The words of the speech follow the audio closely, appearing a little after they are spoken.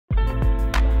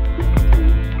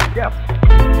Yep.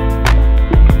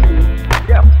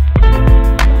 Yep.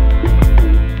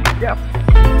 Yep.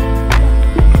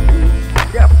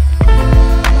 Yep.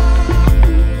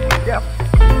 Yep.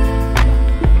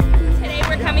 Today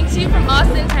we're coming to you from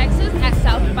Austin, Texas at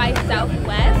South by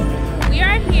Southwest. We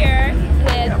are here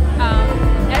with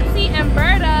Etsy and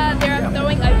Berta. They're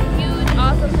throwing a huge,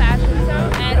 awesome fashion show,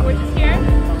 and we're just here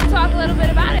to talk a little bit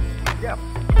about it. Yep.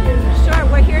 Sure,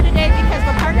 we're here today because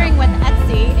we're partnering with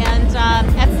Etsy, and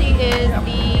Etsy is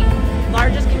the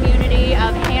largest community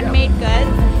of handmade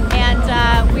goods, and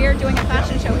we're doing a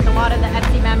fashion show with a lot of the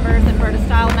Etsy members and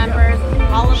Burdastyle members.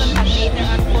 All of them have made their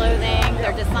own clothing,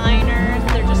 they're designers,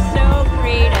 they're just so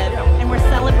creative, and we're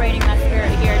celebrating that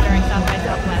spirit here during South by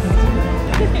Southwest.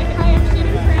 Hi, I'm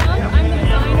Shannon Crown. I'm the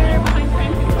designer behind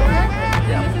Crime Couture,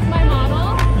 and this is my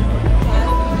model.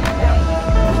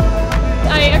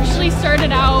 I actually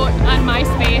started out on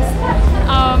MySpace,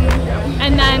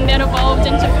 and then that evolved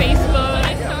into Facebook. When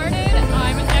I started,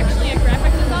 I was actually a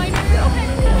graphic designer,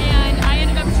 and I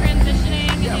ended up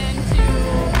transitioning into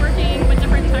working with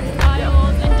different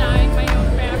textiles and dyeing my own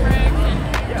fabrics and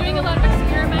doing a lot of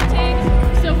experimenting.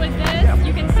 So with this,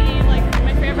 you can see like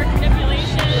my fabric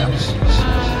manipulation, and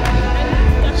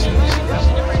definitely moving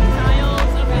into different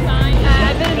styles of design.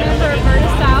 I've been a member of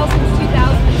Burdastyle since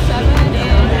 2007,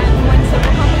 and won several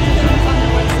competitions on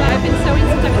their website. I've been sewing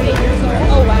since I was 8 years old.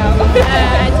 Oh wow!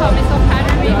 I taught myself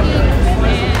pattern making,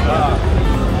 and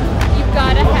you've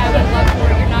got to have a love for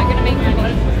it. You're not going to make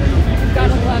money. You've got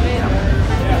to love it.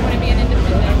 You want to be an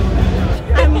independent.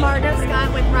 I'm Margot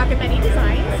Scott with Rocket Betty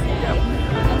Designs.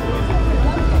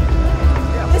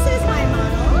 This is my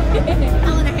model,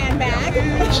 Helena handbag.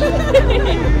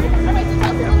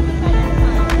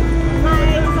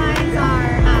 My designs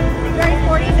are very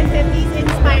 40s and 50s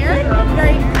inspired,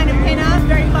 very kind of pin-up,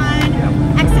 very fun,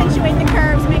 accentuate the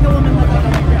curves, make a woman look like a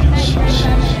woman.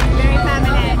 Very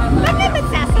feminine. But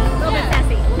sassy, a little bit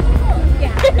sassy.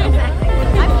 Yeah, exactly.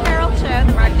 I'm Carol Cho,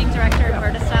 the marketing director at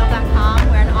Burdastyle.com.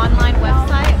 We're an online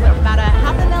website with about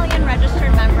 500,000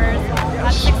 registered members,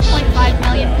 about 6.5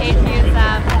 million page views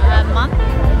a month,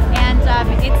 and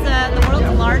it's the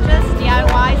world's largest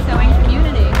DIY sewing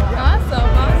community. Awesome,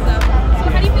 awesome. So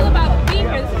how do you feel about being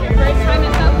here? This is your first time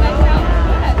at South by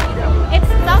Southwest? It's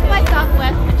South by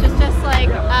Southwest, which is just like